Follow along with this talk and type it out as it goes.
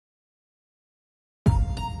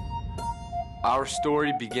Our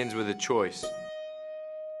story begins with a choice.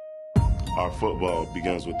 Our football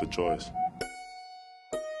begins with the choice.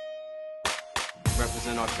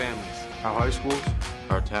 Represent our families, Our high schools,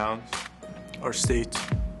 Our towns, our states,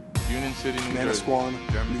 Union City, New Jersey,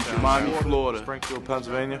 Manasquan, Germantown, Miami, Florida, Springfield,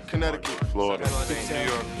 Pennsylvania, Connecticut, Florida, New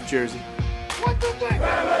York. New Jersey.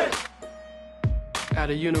 At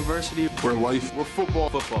a university Where life, where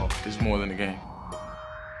football is more than a game.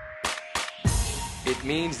 It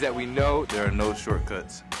means that we know There are no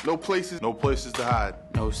shortcuts, no places to hide.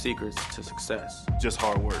 no secrets to success. just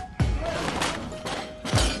hard work.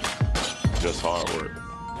 Just hard work.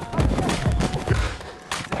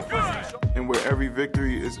 And where every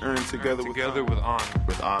victory is earned together with honor.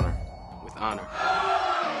 With honor. With honor.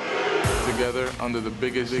 Together under the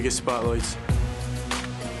biggest spotlights.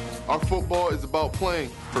 Our football is about playing.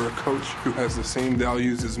 For a coach who has the same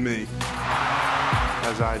values as me.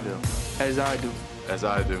 As I do. As I do. as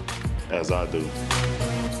I do. As I do.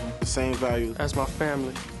 The same values As my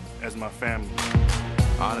family. as my family.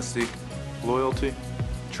 Honesty, Loyalty,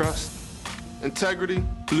 Trust. Integrity.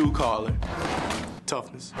 blue collar,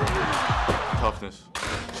 toughness. toughness,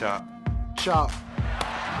 chop. Chop.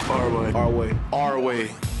 Our way. Our way. Our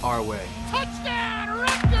way. Our way. Touchdown,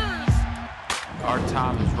 Rutgers! Our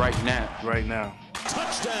time is right now. Right now.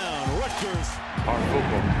 Touchdown, Rutgers! Our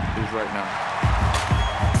football is right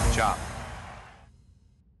now. chop.